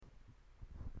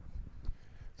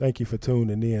Thank you for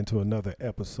tuning in to another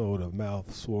episode of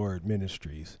Mouth Sword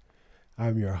Ministries.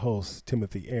 I'm your host,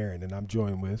 Timothy Aaron, and I'm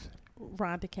joined with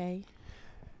Rhonda K.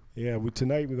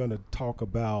 Tonight we're going to talk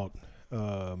about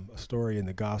a story in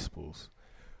the Gospels.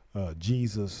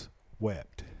 Jesus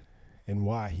wept and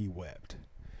why he wept.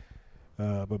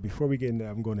 But before we get into that,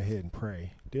 I'm going ahead and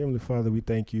pray. Dear Heavenly Father, we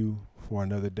thank you for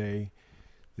another day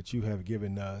that you have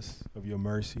given us of your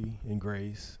mercy and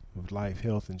grace, of life,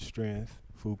 health, and strength,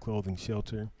 food, clothing,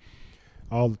 shelter,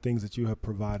 all the things that you have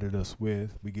provided us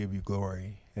with. We give you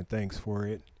glory and thanks for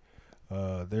it.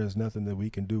 There's nothing that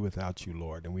we can do without you,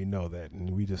 Lord, and we know that.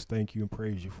 And we just thank you and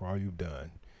praise you for all you've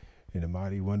done. In the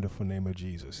mighty, wonderful name of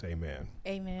Jesus, amen.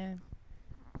 Amen.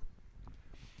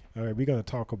 All right, we're going to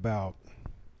talk about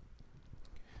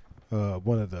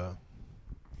one of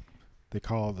they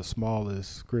call the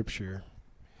smallest scripture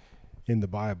in the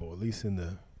Bible, at least in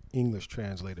the English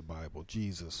translated Bible.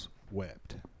 Jesus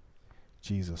wept.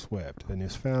 Jesus wept. And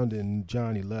it's found in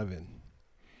John 11,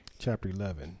 chapter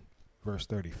 11, verse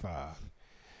 35.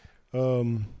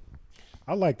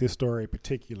 I like this story in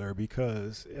particular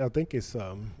because I think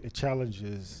it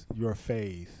challenges your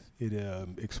faith. It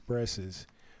expresses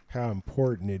how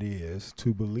important it is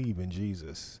to believe in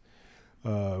Jesus.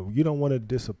 You don't want to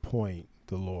disappoint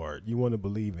the Lord. You want to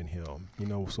believe in him.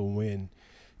 So when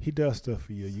he does stuff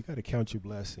for you, you got to count your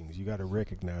blessings. You got to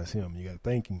recognize him. You got to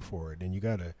thank him for it. And you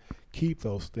got to keep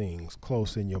those things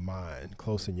close in your mind,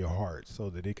 close in your heart,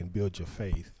 so that it can build your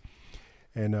faith.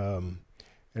 And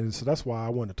so that's why I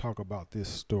want to talk about this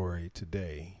story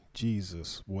today.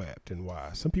 Jesus wept and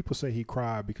why. Some people say he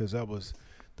cried because that was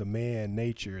the man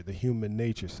nature, the human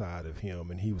nature side of him.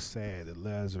 And he was sad that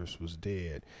Lazarus was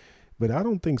dead. But I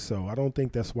don't think so. I don't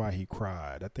think that's why he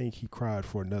cried. I think he cried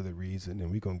for another reason,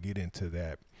 and we're going to get into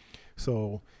that.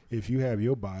 So if you have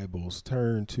your Bibles,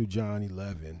 turn to John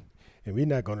 11. And we're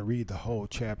not going to read the whole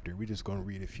chapter. We're just going to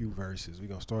read a few verses. We're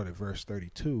going to start at verse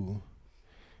 32,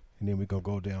 and then we're going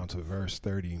to go down to verse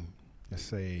 30, let's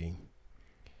say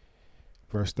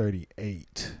verse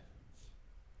 38.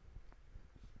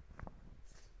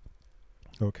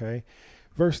 Okay,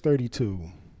 verse 32.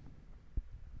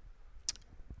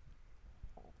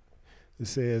 It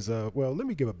says, let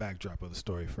me give a backdrop of the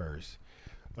story first.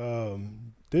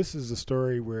 This is a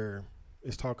story where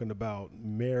it's talking about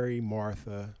Mary,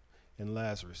 Martha, and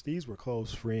Lazarus. These were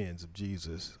close friends of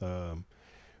Jesus.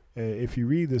 If you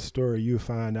read this story, you'll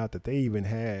find out that they even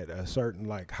had a certain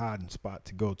hiding spot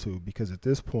to go to, because at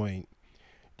this point,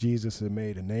 Jesus had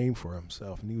made a name for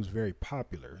himself and he was very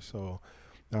popular. So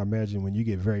I imagine when you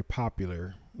get very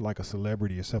popular, like a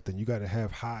celebrity or something, you got to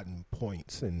have hiding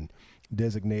points and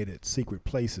designated secret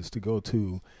places to go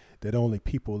to that only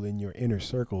people in your inner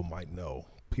circle might know,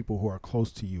 people who are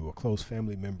close to you, a close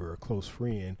family member, a close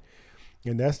friend.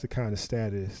 And that's the kind of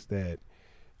status that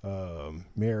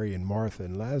Mary and Martha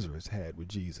and Lazarus had with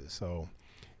Jesus. So,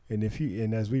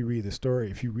 and as we read the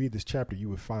story, if you read this chapter, you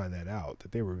would find that out,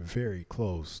 that they were very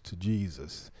close to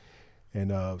Jesus.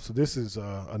 And so this is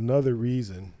another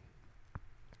reason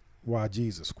why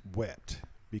Jesus wept,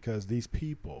 because these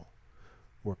people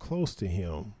were close to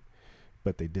him,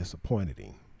 but they disappointed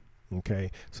him.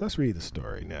 Okay, so let's read the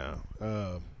story now.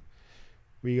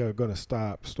 We are going to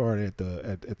start at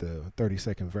the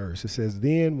 32nd verse. It says,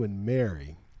 "Then when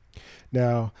Mary,"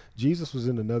 now Jesus was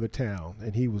in another town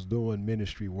and he was doing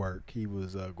ministry work. He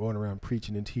was going around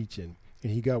preaching and teaching,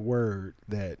 and he got word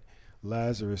that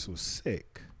Lazarus was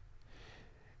sick.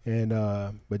 And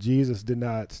but Jesus did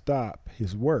not stop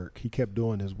his work. He kept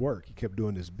doing his work. He kept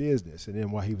doing his business. And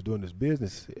then while he was doing his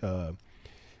business,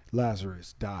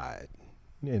 Lazarus died.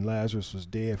 And Lazarus was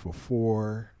dead for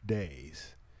 4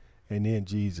 days. And then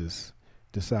Jesus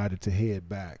decided to head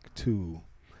back to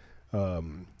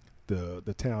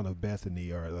the town of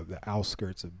Bethany, or the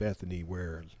outskirts of Bethany,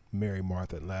 where Mary,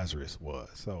 Martha, and Lazarus was.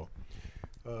 So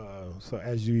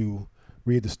as you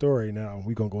read the story now,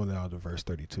 we're going to go now to verse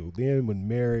 32. "Then when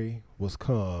Mary was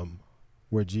come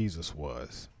where Jesus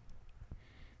was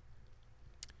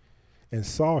and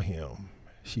saw him,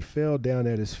 she fell down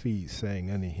at his feet, saying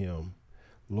unto him,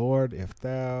 Lord, if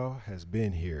thou hast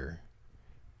been here,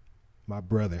 my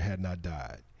brother had not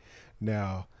died."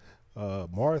 Now,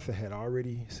 Martha had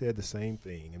already said the same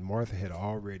thing, and Martha had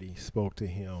already spoke to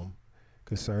him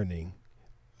concerning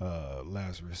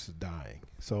Lazarus dying.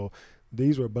 So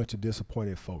these were a bunch of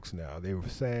disappointed folks now. They were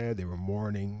sad, they were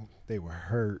mourning, they were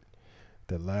hurt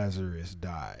that Lazarus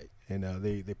died. And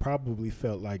they probably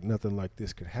felt like nothing like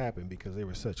this could happen because they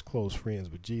were such close friends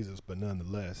with Jesus, but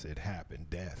nonetheless, it happened.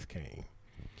 Death came.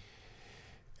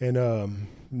 And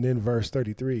then verse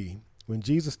 33, "When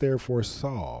Jesus therefore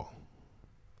saw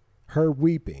her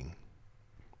weeping,"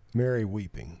 Mary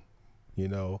weeping, you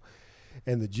know,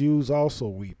 and the Jews also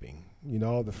weeping, you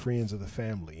know, all the friends of the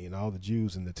family and all the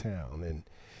Jews in the town.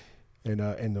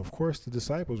 And of course the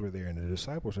disciples were there, and the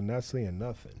disciples are not saying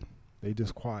nothing. They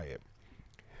just quiet.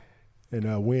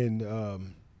 And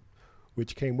when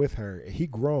which came with her, he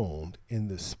groaned in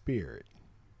the spirit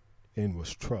and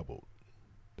was troubled.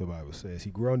 The Bible says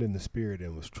he groaned in the spirit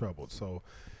and was troubled. So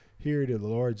here the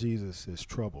Lord Jesus is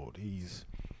troubled. He's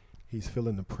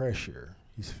feeling the pressure.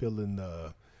 He's feeling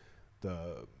the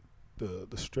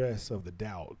stress of the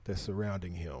doubt that's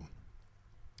surrounding him.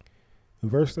 In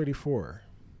verse 34,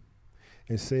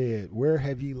 it said, "Where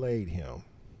have ye laid him?"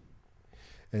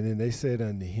 And then they said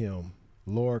unto him,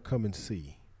 "Lord, come and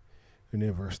see." And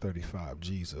then verse 35,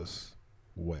 Jesus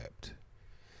wept.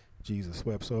 Jesus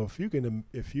wept. So if you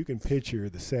can picture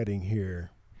the setting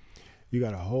here, you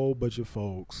got a whole bunch of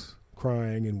folks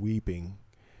crying and weeping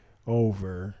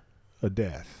over a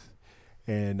death,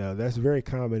 and that's very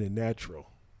common and natural.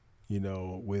 You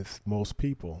know, with most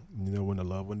people, you know, when a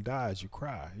loved one dies, you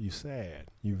cry, you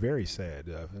sad, you very sad,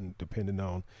 and depending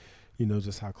on, you know,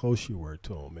 just how close you were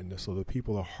to them, and so the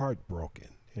people are heartbroken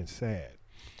and sad.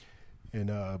 And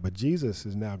but Jesus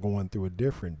is now going through a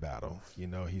different battle. You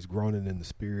know, he's groaning in the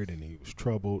spirit and he was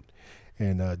troubled.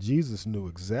 And Jesus knew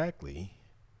exactly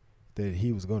that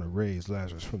he was going to raise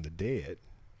Lazarus from the dead.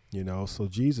 You know, so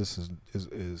Jesus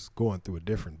is going through a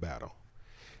different battle.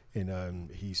 And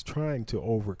he's trying to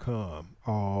overcome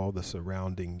all the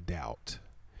surrounding doubt.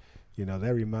 You know,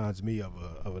 that reminds me of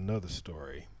another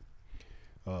story.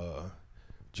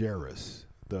 Jairus,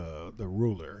 the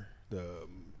ruler, the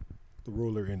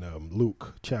ruler in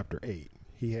Luke chapter 8,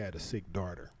 he had a sick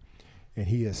daughter, and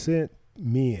he had sent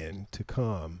men to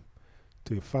come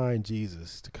to find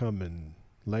Jesus, to come and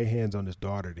lay hands on his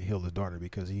daughter to heal his daughter,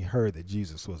 because he heard that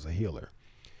Jesus was a healer.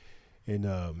 And,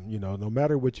 you know, no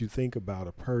matter what you think about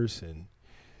a person,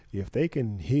 if they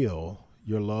can heal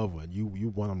your loved one, you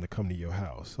want them to come to your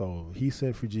house. So he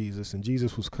sent for Jesus, and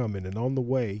Jesus was coming, and on the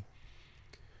way,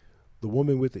 the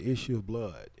woman with the issue of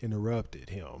blood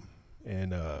interrupted him,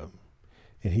 and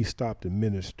he stopped and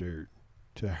ministered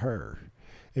to her.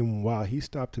 And while he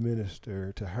stopped to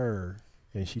minister to her,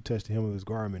 and she touched the hem of his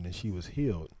garment, and she was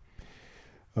healed,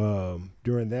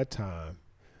 during that time,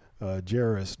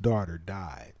 Jairus' daughter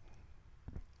died.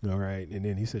 All right. And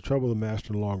then he said, "Trouble the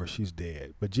master no longer, she's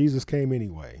dead." But Jesus came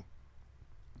anyway.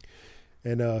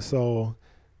 And so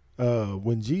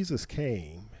when Jesus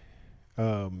came,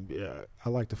 I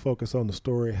like to focus on the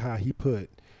story, how he put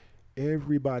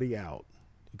everybody out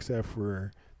except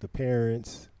for the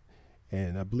parents,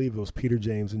 and I believe it was Peter,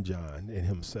 James, and John, and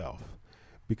himself.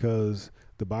 Because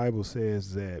the Bible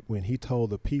says that when he told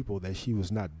the people that she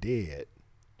was not dead,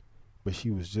 but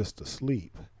she was just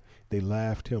asleep, they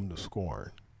laughed him to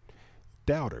scorn.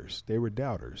 Doubters. They were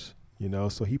doubters, you know,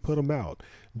 so he put them out.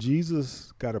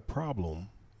 Jesus got a problem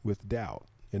with doubt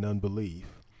and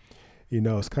unbelief. You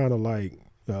know, it's kind of like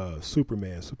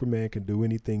Superman. Superman can do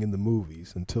anything in the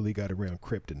movies until he got around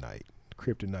kryptonite.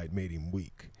 Kryptonite made him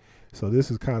weak. So this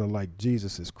is kind of like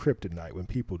Jesus's kryptonite, when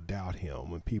people doubt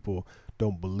him, when people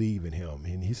don't believe in him.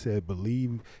 And he said,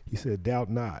 doubt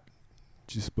not,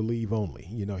 just believe only.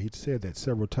 You know, he said that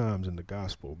several times in the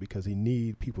gospel, because he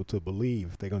needs people to believe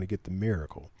if they're going to get the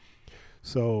miracle.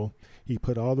 So he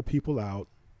put all the people out,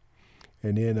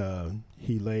 and then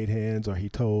he laid hands, or he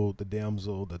told the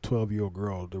damsel, the 12-year-old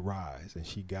girl, to rise, and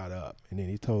she got up. And then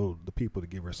he told the people to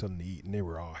give her something to eat, and they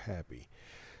were all happy.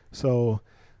 So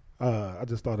I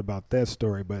just thought about that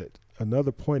story, but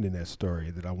another point in that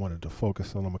story that I wanted to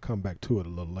focus on, I'm going to come back to it a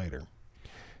little later.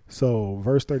 So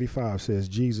verse 35 says,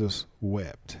 Jesus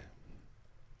wept.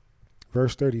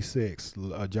 Verse 36,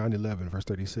 John 11, verse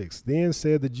 36, then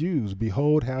said the Jews,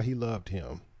 behold how he loved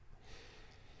him.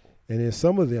 And then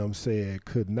some of them said,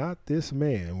 could not this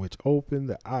man which opened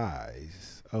the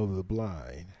eyes of the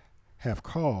blind have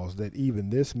caused that even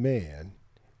this man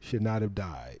should not have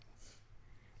died?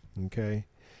 Okay.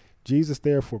 Jesus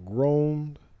therefore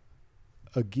groaned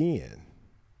again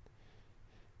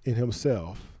in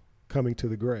himself, coming to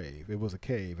the grave. It was a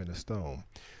cave and a stone.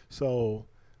 So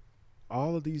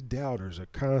all of these doubters are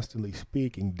constantly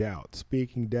speaking doubt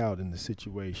in the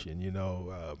situation. You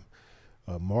know,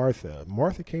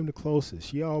 Martha came the closest.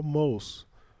 She almost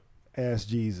asked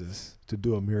Jesus to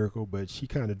do a miracle, but she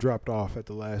kind of dropped off at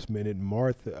the last minute.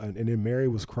 And then Mary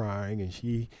was crying, and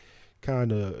she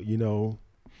kind of, you know,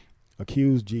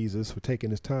 accused Jesus for taking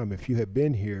his time. If you had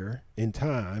been here in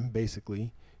time,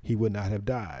 basically, he would not have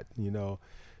died, you know.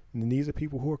 And these are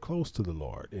people who are close to the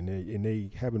Lord, and they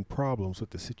having problems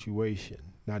with the situation,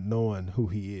 not knowing who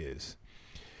he is.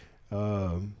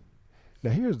 Now,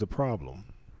 here's the problem.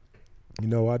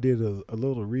 I did a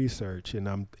little research, and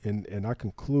I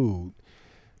conclude,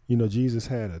 Jesus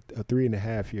had a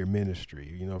 3.5 year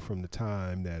ministry, from the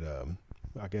time that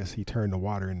I guess he turned the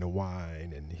water into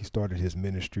wine and he started his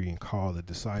ministry and called the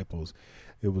disciples.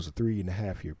 It was a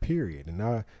 3.5 year period. And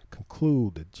I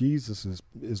conclude that Jesus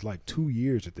is like 2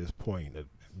 years at this point,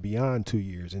 beyond 2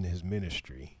 years in his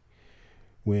ministry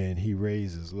when he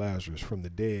raises Lazarus from the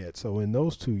dead. So in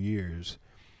those 2 years,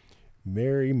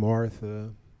 Mary,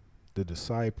 Martha, the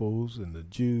disciples, and the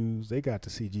Jews, they got to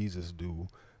see Jesus do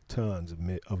tons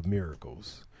of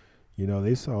miracles.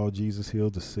 They saw Jesus heal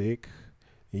the sick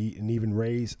and even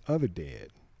raise other dead,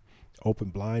 open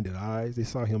blinded eyes. They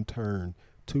saw him turn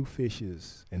 2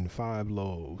 fishes and 5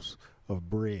 loaves of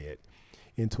bread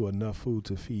into enough food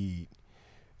to feed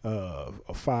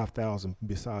 5,000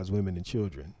 besides women and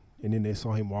children. And then they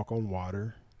saw him walk on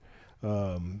water.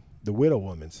 The widow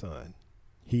woman's son,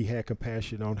 he had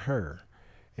compassion on her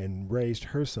and raised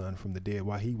her son from the dead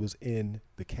while he was in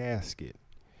the casket.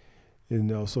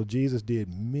 So Jesus did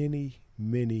many,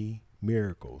 many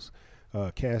miracles.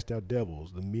 Cast out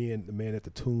devils. The man at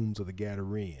the tombs of the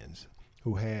Gadarenes,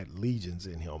 who had legions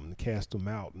in him, and cast them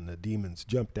out, and the demons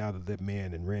jumped out of that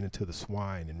man and ran into the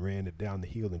swine and ran it down the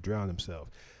hill and drowned himself.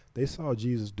 They saw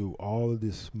Jesus do all of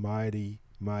this mighty,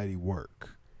 mighty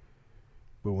work.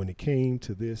 But when it came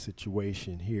to this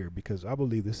situation here, because I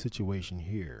believe this situation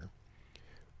here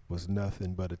was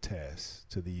nothing but a test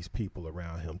to these people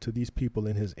around him, to these people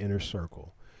in his inner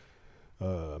circle,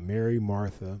 Mary,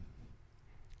 Martha,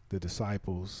 the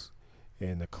disciples,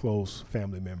 and the close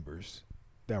family members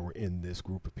that were in this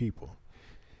group of people.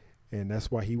 And that's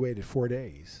why he waited 4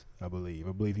 days, I believe.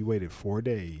 I believe he waited 4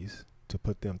 days to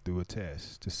put them through a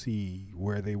test to see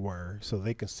where they were so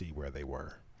they can see where they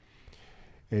were.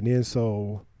 And then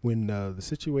so when the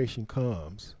situation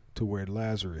comes to where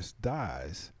Lazarus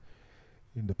dies,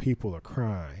 and the people are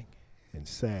crying and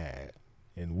sad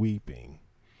and weeping,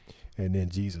 and then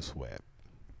Jesus wept.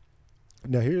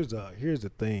 Now here's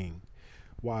the thing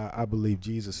why I believe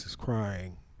Jesus is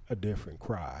crying a different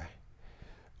cry.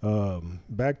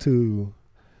 Back to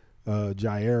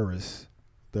Jairus,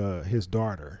 his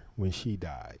daughter, when she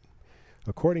died.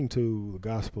 According to the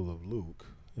Gospel of Luke,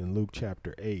 in Luke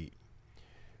chapter 8,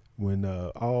 when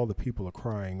all the people are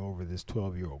crying over this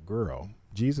 12-year-old girl,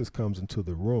 Jesus comes into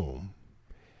the room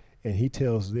and he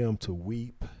tells them to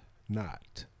weep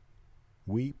not.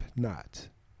 Weep not.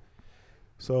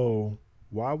 So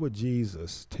why would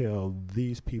Jesus tell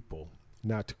these people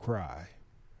not to cry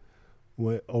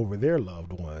over their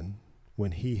loved one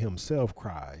when he himself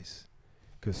cries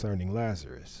concerning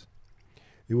Lazarus?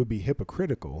 It would be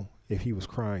hypocritical if he was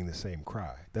crying the same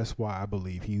cry. That's why I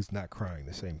believe he's not crying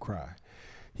the same cry.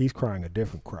 He's crying a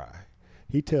different cry.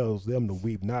 He tells them to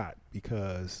weep not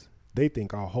because they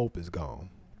think all hope is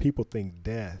gone. People think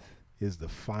death is the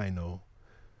final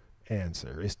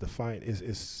answer.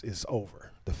 It's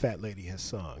over. The fat lady has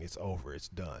sung. It's over. It's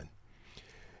done.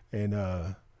 And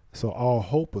so all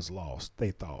hope was lost, they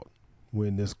thought,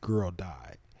 when this girl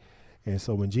died. And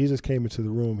so when Jesus came into the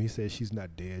room, he said, she's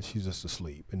not dead. She's just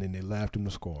asleep. And then they laughed him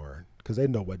to scorn because they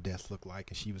know what death looked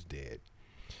like, and she was dead.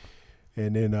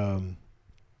 And then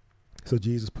so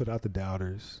Jesus put out the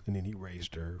doubters, and then he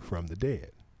raised her from the dead.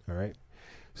 All right.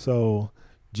 So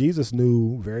Jesus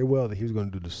knew very well that he was going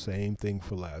to do the same thing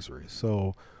for Lazarus.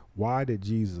 So why did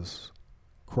Jesus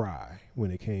cry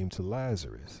when it came to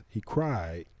Lazarus? He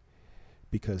cried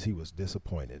because he was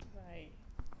disappointed.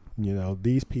 Right.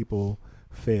 These people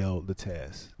failed the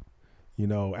test.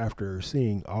 After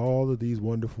seeing all of these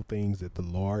wonderful things that the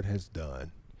Lord has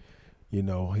done,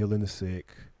 healing the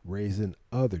sick, raising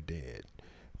other dead,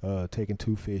 taking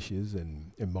 2 fishes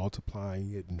and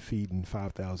multiplying it and feeding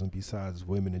 5,000 besides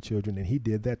women and children. And he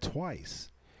did that twice.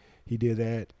 He did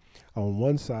that on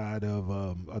one side of,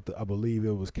 I believe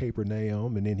it was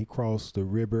Capernaum, and then he crossed the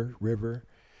river,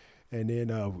 and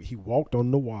then he walked on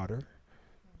the water,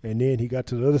 and then he got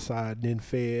to the other side and then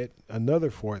fed another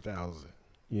 4,000,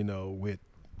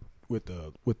 with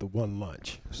the one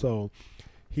lunch. So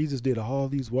he just did all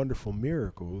these wonderful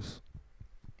miracles,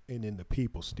 and then the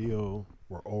people still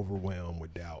were overwhelmed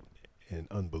with doubt and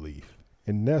unbelief.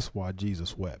 And that's why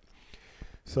Jesus wept.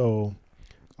 So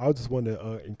I just want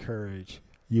to encourage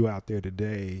you out there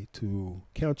today to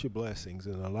count your blessings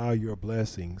and allow your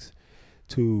blessings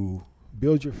to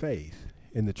build your faith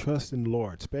and the trust in the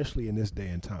Lord, especially in this day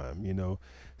and time.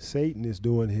 Satan is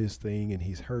doing his thing and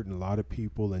he's hurting a lot of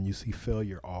people, and you see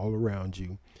failure all around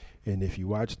you. And if you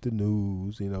watch the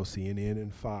news, CNN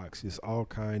and Fox, it's all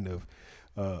kind of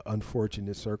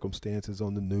unfortunate circumstances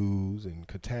on the news and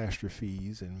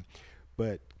catastrophes, and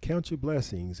but count your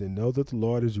blessings and know that the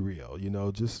Lord is real.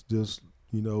 Just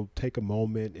take a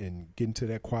moment and get into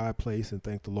that quiet place and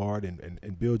thank the Lord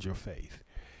and build your faith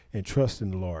and trust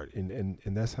in the Lord. And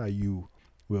that's how you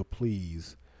will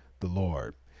please the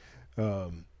Lord.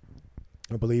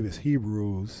 I believe it's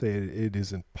Hebrews said it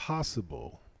is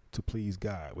impossible to please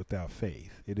God without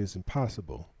faith. It is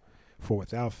impossible. For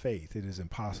without faith, it is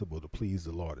impossible to please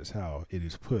the Lord, is how it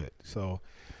is put. So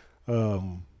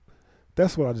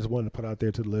that's what I just wanted to put out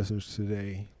there to the listeners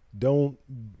today. Don't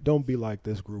be like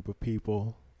this group of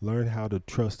people. Learn how to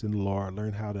trust in the Lord.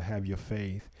 Learn how to have your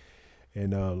faith.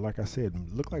 And like I said,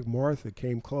 look like Martha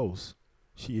came close.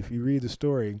 If you read the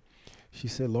story, she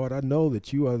said, Lord, I know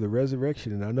that you are the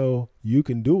resurrection and I know you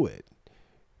can do it.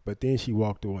 But then she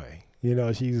walked away.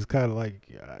 She was kind of like,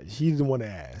 she didn't want to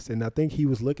ask. And I think he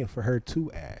was looking for her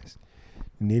to ask.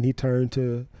 And then he turned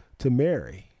to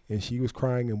Mary, and she was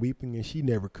crying and weeping, and she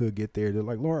never could get there. They're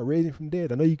like, Lord, raise him from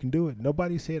dead. I know you can do it.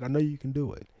 Nobody said, I know you can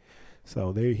do it.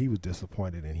 So there he was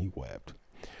disappointed and he wept.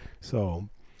 So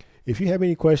if you have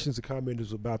any questions or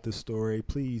comments about this story,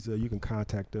 please, you can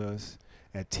contact us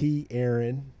at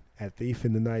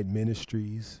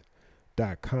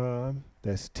TAaron@thiefinthenightministries.com.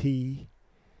 That's T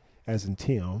as in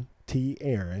Tim,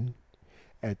 TAaron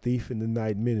at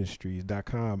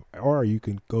thiefinthenightministries.com, or you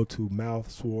can go to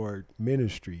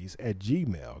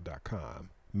mouthswordministries@gmail.com.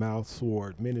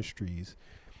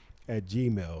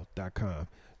 mouthswordministries@gmail.com.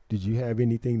 Did you have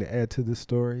anything to add to this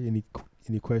story? Any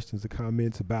questions or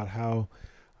comments about how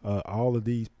all of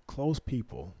these close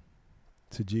people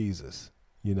to Jesus,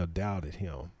 doubted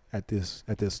him at this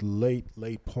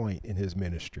late point in his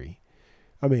ministry?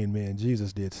 I mean, man,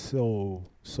 Jesus did so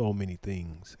many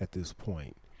things at this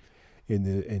point in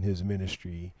his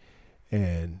ministry,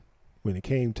 and when it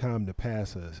came time to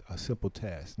pass a simple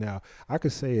test. Now, I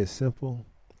could say it's simple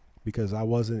because I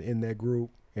wasn't in that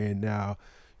group, and now,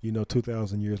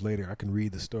 2,000 years later, I can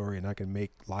read the story and I can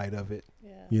make light of it.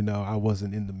 Yeah. I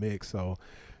wasn't in the mix, so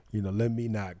let me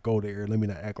not go there. Let me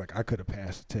not act like I could have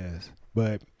passed the test.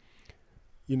 But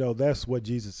that's what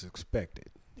Jesus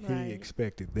expected. Right. He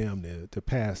expected them to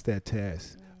pass that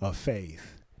test of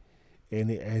faith. And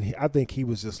I think he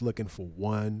was just looking for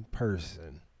one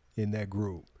person in that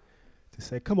group to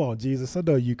say, come on, Jesus, I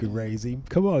know you can raise him.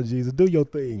 Come on, Jesus, do your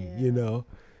thing,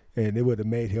 And it would have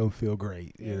made him feel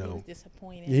great, He was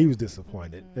disappointed. He was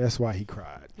disappointed. Mm-hmm. That's why he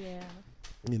cried. Yeah.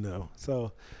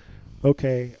 So,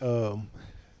 okay.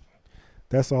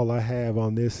 That's all I have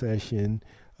on this session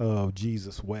of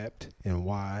Jesus Wept and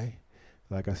Why.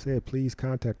 Like I said, please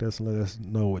contact us and let us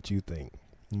know what you think.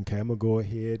 Okay, I'm going to go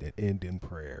ahead and end in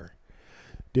prayer.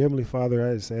 Dear Heavenly Father,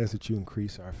 I just ask that you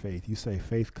increase our faith. You say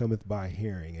faith cometh by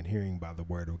hearing, and hearing by the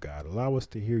word of God. Allow us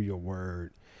to hear your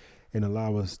word and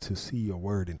allow us to see your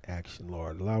word in action,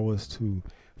 Lord. Allow us to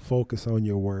focus on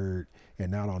your word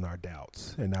and not on our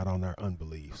doubts and not on our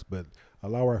unbeliefs, but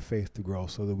allow our faith to grow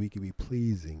so that we can be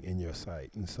pleasing in your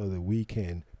sight and so that we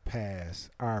can pass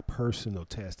our personal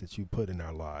test that you put in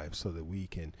our lives so that we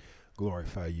can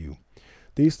glorify you.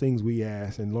 These things we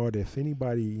ask, and Lord, if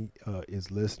anybody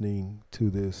is listening to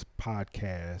this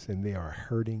podcast and they are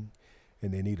hurting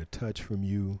and they need a touch from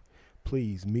you,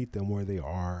 please meet them where they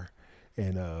are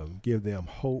and give them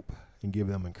hope and give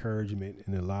them encouragement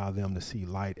and allow them to see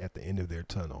light at the end of their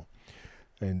tunnel.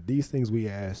 And these things we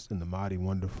ask in the mighty,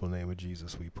 wonderful name of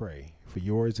Jesus we pray. For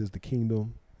yours is the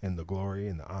kingdom and the glory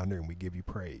and the honor, and we give you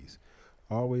praise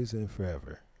always and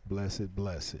forever. Blessed,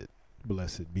 blessed,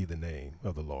 blessed be the name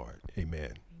of the Lord.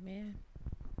 Amen. Amen.